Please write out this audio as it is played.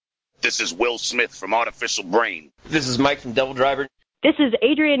This is Will Smith from Artificial Brain. This is Mike from Devil Driver. This is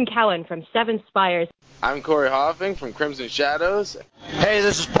Adrian Callen from Seven Spires. I'm Corey Hoffing from Crimson Shadows. Hey,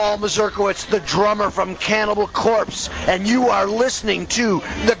 this is Paul Mazurkowitz, the drummer from Cannibal Corpse, and you are listening to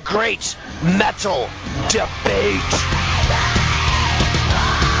The Great Metal Debate.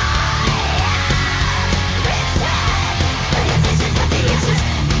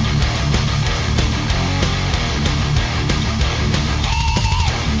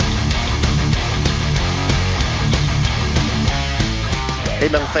 Hey,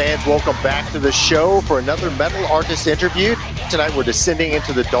 metal fans, welcome back to the show for another metal artist interview. Tonight we're descending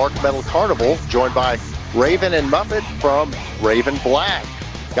into the Dark Metal Carnival, joined by Raven and Muppet from Raven Black.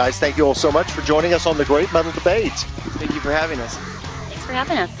 Guys, thank you all so much for joining us on the Great Metal Debate. Thank you for having us. Thanks for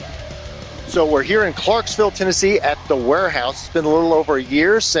having us. So we're here in Clarksville, Tennessee at the Warehouse. It's been a little over a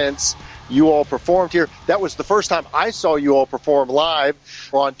year since you all performed here. That was the first time I saw you all perform live.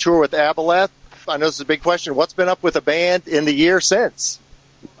 We're on tour with Aboleth. I know this is a big question. What's been up with the band in the year since?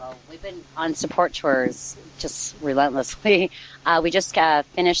 Well, we've been on support tours just relentlessly. We just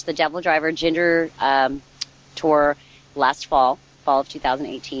finished the Devil Driver Ginger tour last fall of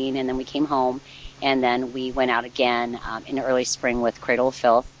 2018, and then we came home, and then we went out again in early spring with Cradle of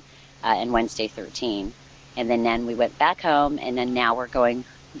Filth and Wednesday 13. And then we went back home, and then now we're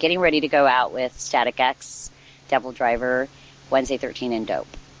getting ready to go out with Static X, Devil Driver, Wednesday 13, and Dope.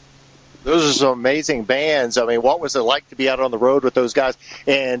 Those are some amazing bands. I mean, what was it like to be out on the road with those guys?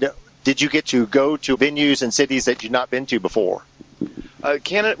 And did you get to go to venues and cities that you'd not been to before?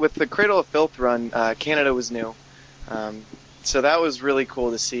 Canada, with the Cradle of Filth run, Canada was new. So that was really cool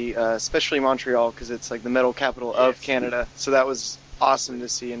to see, especially Montreal, because it's like the metal capital of Canada. So that was awesome to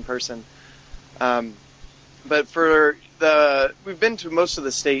see in person. But we've been to most of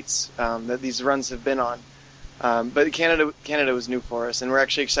the states that these runs have been on. But Canada was new for us, and we're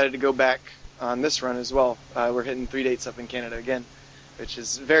actually excited to go back on this run as well. We're hitting 3 dates up in Canada again, which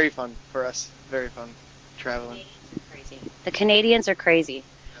is very fun for us. Very fun traveling. The Canadians are crazy,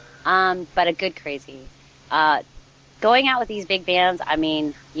 but a good crazy. Going out with these big bands, I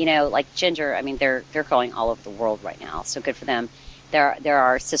mean, you know, like Ginger, I mean, they're going all over the world right now, so good for them. They're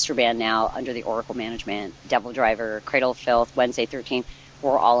our sister band now under the Oracle management. Devil Driver, Cradle of Filth, Wednesday 13.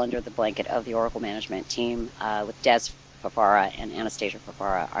 We're all under the blanket of the Oracle management team with Des Fafara and Anastasia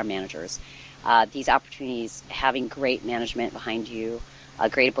Fafara, our managers. These opportunities, having great management behind you, a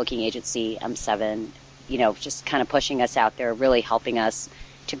great booking agency, M7, you know, just kind of pushing us out there, really helping us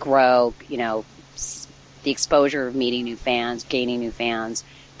to grow, you know, the exposure of meeting new fans, gaining new fans,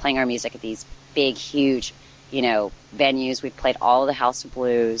 playing our music at these big, huge, you know, venues. We've played all of the House of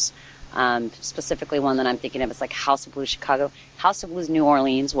Blues. Specifically one that I'm thinking of is like House of Blues Chicago. House of Blues New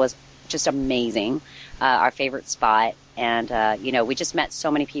Orleans was just amazing, our favorite spot. And, you know, we just met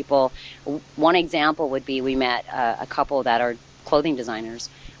so many people. One example would be we met a couple that are clothing designers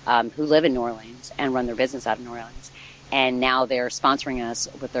who live in New Orleans and run their business out of New Orleans. And now they're sponsoring us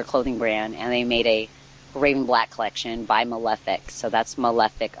with their clothing brand, and they made a Raven Black collection by Malefic. So that's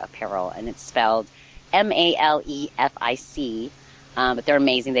Malefic Apparel, and it's spelled Malefic. But they're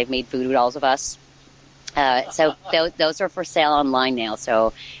amazing. They've made voodoo dolls of us. So those are for sale online now.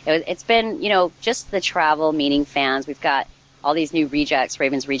 So it's been, you know, just the travel, meeting fans. We've got all these new Rejects,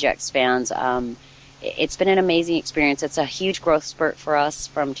 Ravens Rejects fans. It's been an amazing experience. It's a huge growth spurt for us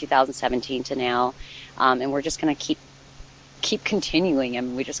from 2017 to now. And we're just going to keep continuing,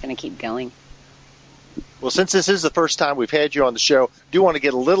 and we're just going to keep going. Well, since this is the first time we've had you on the show, I do want to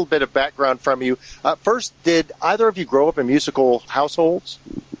get a little bit of background from you. First, did either of you grow up in musical households?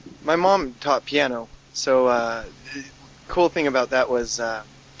 My mom taught piano, so the cool thing about that was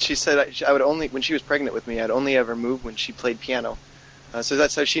she said I would only, when she was pregnant with me, I'd only ever move when she played piano. So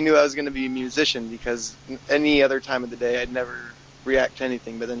that's how she knew I was going to be a musician, because any other time of the day I'd never react to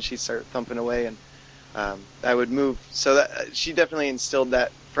anything, but then she'd start thumping away and I would move. So that, she definitely instilled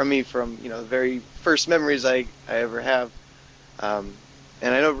that from me from, you know, the very first memories I ever have. And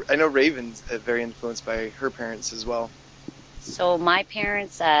I know Raven's very influenced by her parents as well. So my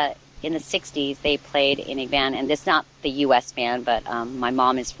parents, in the 60s, they played in a band, and this is not the U.S. band, but my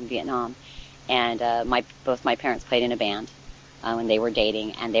mom is from Vietnam, and both my parents played in a band when they were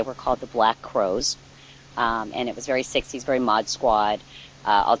dating, and they were called the Black Crows. And it was very 60s, very Mod Squad,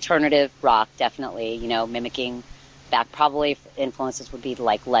 alternative rock, definitely, you know, mimicking back. Probably influences would be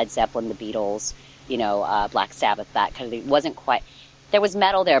like Led Zeppelin, the Beatles, you know, Black Sabbath, that kind of thing. It wasn't quite, there was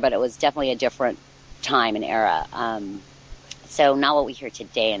metal there, but it was definitely a different time and era. So not what we hear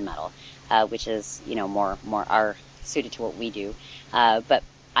today in metal, which is, you know, more suited to what we do. But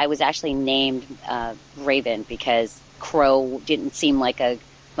I was actually named Raven because crow didn't seem like a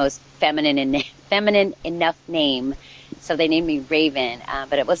most feminine enough name, so they named me Raven.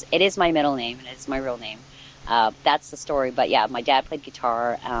 But it is my middle name and it's my real name. That's the story. But yeah, my dad played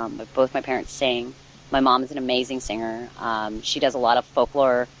guitar. Both my parents sang. My mom is an amazing singer. She does a lot of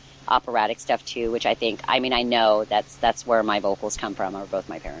folklore, operatic stuff too, which I know that's where my vocals come from, are both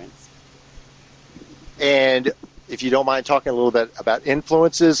my parents. And if you don't mind talking a little bit about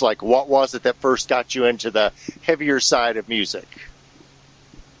influences, like what was it that first got you into the heavier side of music?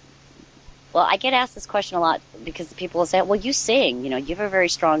 Well, I get asked this question a lot because people will say, well, you sing, you have a very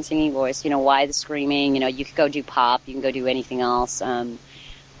strong singing voice, why the screaming, you could go do pop, you can go do anything else.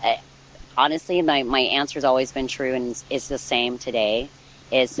 Honestly, my answer's always been true and is the same today,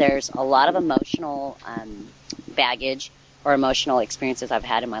 is there's a lot of emotional baggage or emotional experiences I've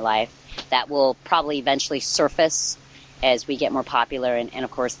had in my life that will probably eventually surface as we get more popular and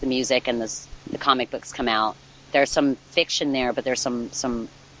of course the music and the comic books come out. There's some fiction there, but there's some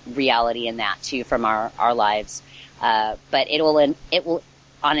reality in that too from our lives. But it will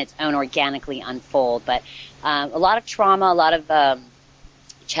on its own organically unfold. But a lot of trauma, a lot of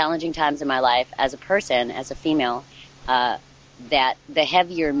challenging times in my life as a person, as a female, that the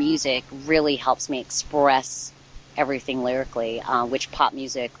heavier music really helps me express everything lyrically, which pop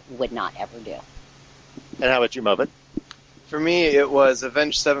music would not ever do. And how about you, Mubin? For me, it was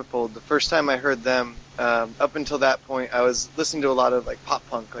Avenged Sevenfold. The first time I heard them, up until that point, I was listening to a lot of like pop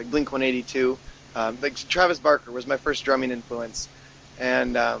punk, like Blink-182. Like Travis Barker was my first drumming influence,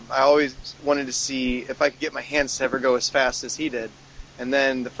 and I always wanted to see if I could get my hands to ever go as fast as he did. And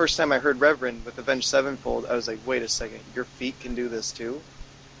then the first time I heard Reverend with Avenged Sevenfold, I was like, wait a second, your feet can do this too?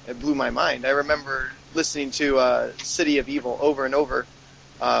 It blew my mind. I remember listening to City of Evil over and over,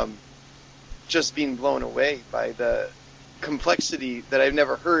 just being blown away by the complexity that I've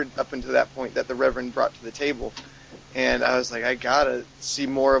never heard up until that point that the Reverend brought to the table. And I was like, I gotta see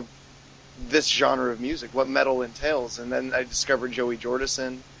more of this genre of music, what metal entails. And then I discovered Joey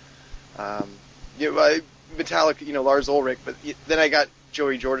Jordison, Metallica, Lars Ulrich, but then I got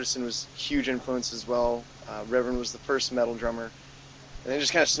Joey Jordison was a huge influence as well. Reverend was the first metal drummer. And it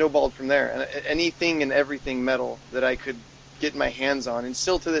just kind of snowballed from there. And anything and everything metal that I could get my hands on, and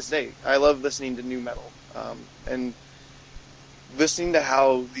still to this day, I love listening to new metal. And listening to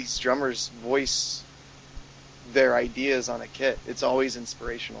how these drummers voice their ideas on a kit, it's always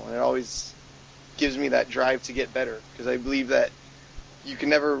inspirational, and it always gives me that drive to get better, because I believe that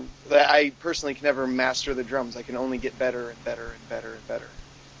I personally can never master the drums. I can only get better and better and better and better.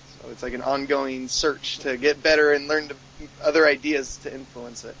 So it's like an ongoing search to get better and learn other ideas to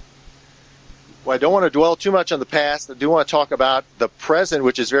influence it. Well, I don't want to dwell too much on the past. I do want to talk about the present,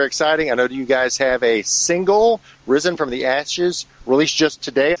 which is very exciting. I know you guys have a single, Risen from the Ashes, released just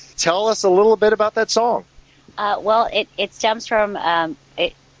today. Tell us a little bit about that song. Well, it stems from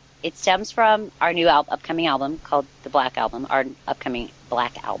it stems from our new upcoming album called The Black Album, our upcoming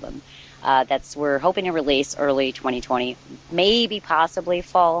Black Album. We're hoping to release early 2020, maybe possibly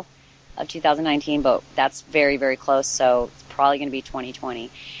fall of 2019, but that's very, very close, so it's probably going to be 2020.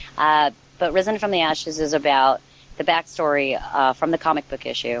 But Risen from the Ashes is about the backstory from the comic book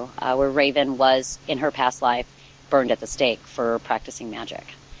issue, where Raven was, in her past life, burned at the stake for practicing magic.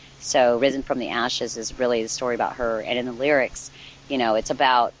 So Risen from the Ashes is really the story about her, and in the lyrics, it's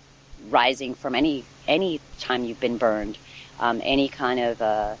about rising from any time you've been burned, any kind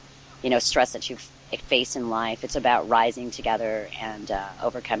of stress that you face in life. It's about rising together and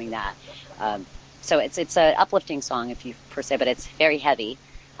overcoming that. So it's an uplifting song, per se, but it's very heavy.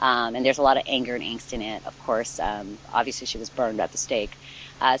 And there's a lot of anger and angst in it, of course. Obviously, she was burned at the stake.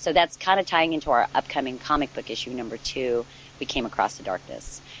 So that's kind of tying into our upcoming comic book issue number 2, We Came Across the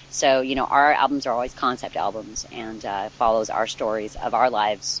Darkness. So, our albums are always concept albums, and follows our stories of our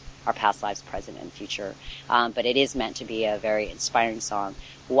lives, our past lives, present, and future. But it is meant to be a very inspiring song.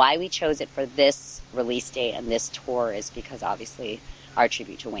 Why we chose it for this release date and this tour is because, obviously, our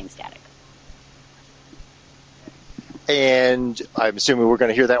tribute to Wayne Static. And I'm assuming we're going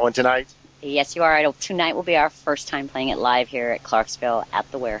to hear that one tonight? Yes, you are. Tonight will be our first time playing it live here at Clarksville at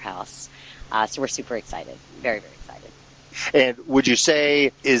the Warehouse. So we're super excited. Very, very excited. And would you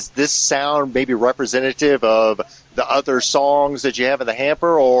say, is this sound maybe representative of the other songs that you have in the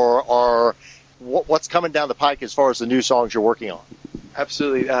hamper, or what's coming down the pike as far as the new songs you're working on?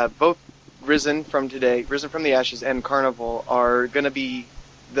 Absolutely. Both Risen from the Ashes, and Carnival are going to be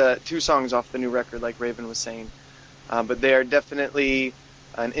the 2 songs off the new record, like Raven was saying. But they are definitely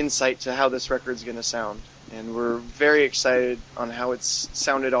an insight to how this record's going to sound. And we're very excited on how it's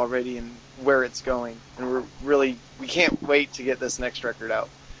sounded already and where it's going. And we can't wait to get this next record out.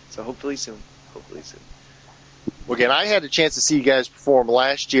 So hopefully soon. Well, again, I had a chance to see you guys perform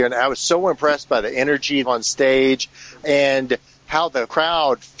last year, and I was so impressed by the energy on stage and how the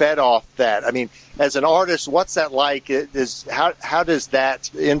crowd fed off that. I mean, as an artist, what's that like? How does that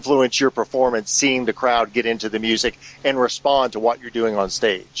influence your performance, seeing the crowd get into the music and respond to what you're doing on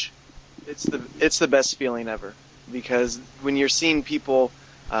stage? It's the best feeling ever, because when you're seeing people,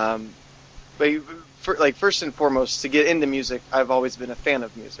 first and foremost, to get into music, I've always been a fan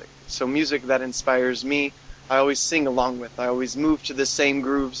of music. So music that inspires me, I always sing along with. I always move to the same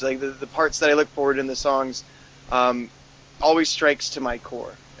grooves. Like the parts that I look forward in the songs, always strikes to my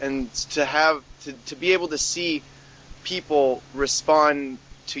core. And to be able to see people respond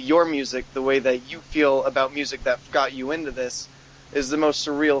to your music the way that you feel about music that got you into this is the most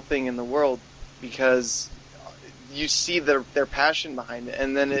surreal thing in the world, because you see their passion behind it,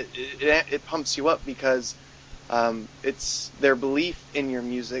 and then it pumps you up, because it's their belief in your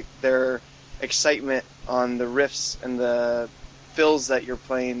music, their excitement on the riffs and the fills that you're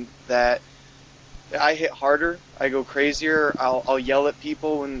playing, that I hit harder, I go crazier, I'll yell at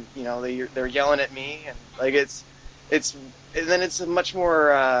people when they're yelling at me, and like it's and then it's a much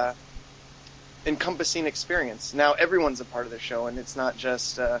more encompassing experience. Now everyone's a part of the show, and it's not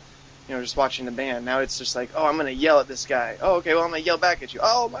just just watching the band. Now it's just like, oh, I'm gonna yell at this guy. Oh, okay, well I'm gonna yell back at you.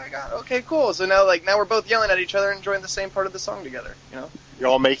 Oh my god, okay, cool. So now we're both yelling at each other and enjoying the same part of the song together. You're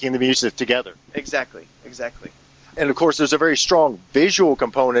all making the music together. Exactly. And of course, there's a very strong visual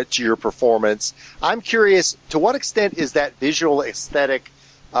component to your performance. I'm curious, to what extent is that visual aesthetic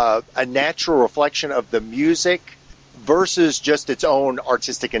a natural reflection of the music versus just its own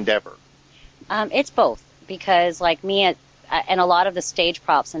artistic endeavor? It's both, because like me and a lot of the stage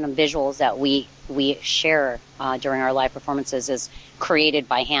props and the visuals that we share during our live performances is created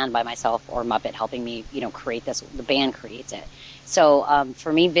by hand by myself or Muppet helping me, create this. The band creates it. So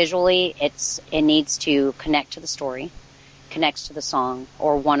for me, visually, it needs to connect to the story, connects to the song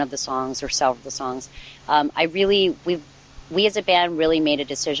or one of the songs or several of the songs. We as a band really made a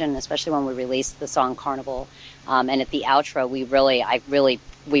decision, especially when we released the song Carnival, and at the outro, we really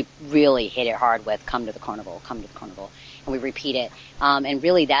hit it hard with "Come to the Carnival," and we repeat it. And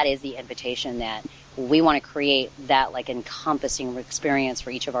really, that is the invitation that we want to create, that like encompassing experience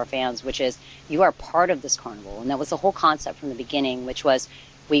for each of our fans, which is you are part of this carnival. And that was the whole concept from the beginning, which was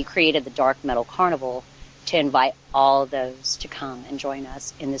we created the Dark Metal Carnival to invite all those to come and join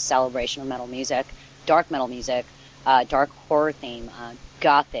us in this celebration of metal music, dark metal music, dark horror theme,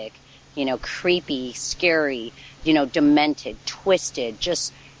 gothic, creepy, scary, demented, twisted,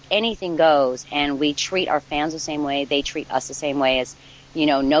 just anything goes. And we treat our fans the same way. They treat us the same way. As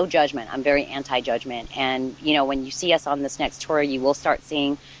no judgment. I'm very anti-judgment. And, when you see us on this next tour, you will start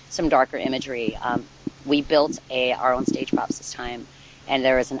seeing some darker imagery. We built our own stage props this time, and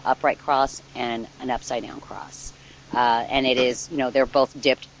there is an upright cross and an upside down cross. And it is, they're both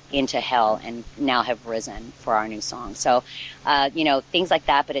dipped into hell and now have risen for our new song. So, things like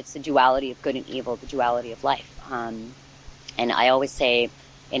that, but it's the duality of good and evil, the duality of life. And I always say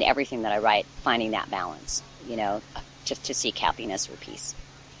in everything that I write, finding that balance, just to seek happiness or peace.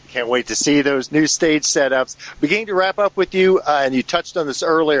 Can't wait to see those new stage setups. Beginning to wrap up with you, and you touched on this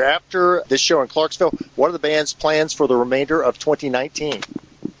earlier, after this show in Clarksville, what are the band's plans for the remainder of 2019?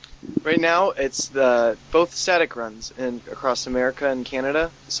 Right now, it's both static runs across America and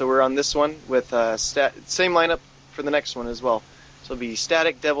Canada. So we're on this one with same lineup for the next one as well. So it'll be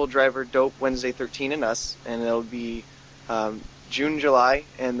Static, Devil Driver, Dope, Wednesday 13, and us. And it'll be June, July,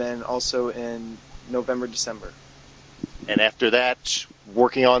 and then also in November, December. And after that,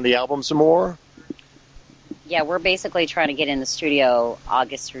 working on the album some more? Yeah, we're basically trying to get in the studio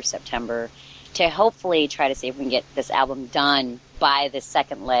August through September to hopefully try to see if we can get this album done by the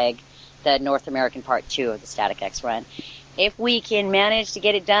second leg, the North American Part 2 of the Static X run. If we can manage to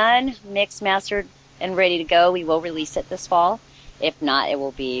get it done, mixed, mastered, and ready to go, we will release it this fall. If not, it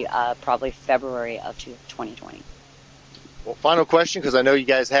will be probably February of 2020. Well, final question, because I know you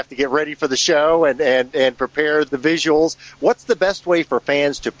guys have to get ready for the show and prepare the visuals. What's the best way for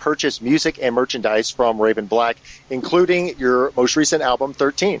fans to purchase music and merchandise from Raven Black, including your most recent album,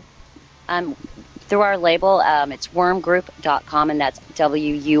 13? Through our label, it's wormgroup.com, and that's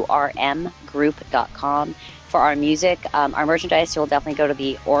WURM group.com. For our music, our merchandise, you'll definitely go to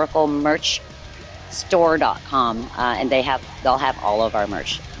the Oracle Merch Store.com, and they'll have all of our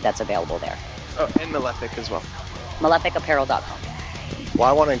merch that's available there. Oh, and Malefic as well. MaleficApparel.com. Well,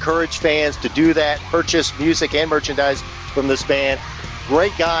 I want to encourage fans to do that, purchase music and merchandise from this band.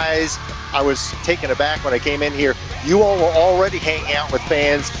 great guys. I was taken aback when I came in here. You all were already hanging out with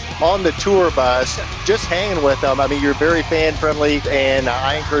fans on the tour bus, just hanging with them. I mean, you're very fan friendly, and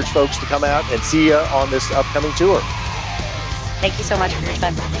I encourage folks to come out and see you on this upcoming tour. Thank you so much for your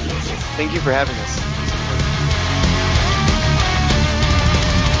time. Thank you for having us.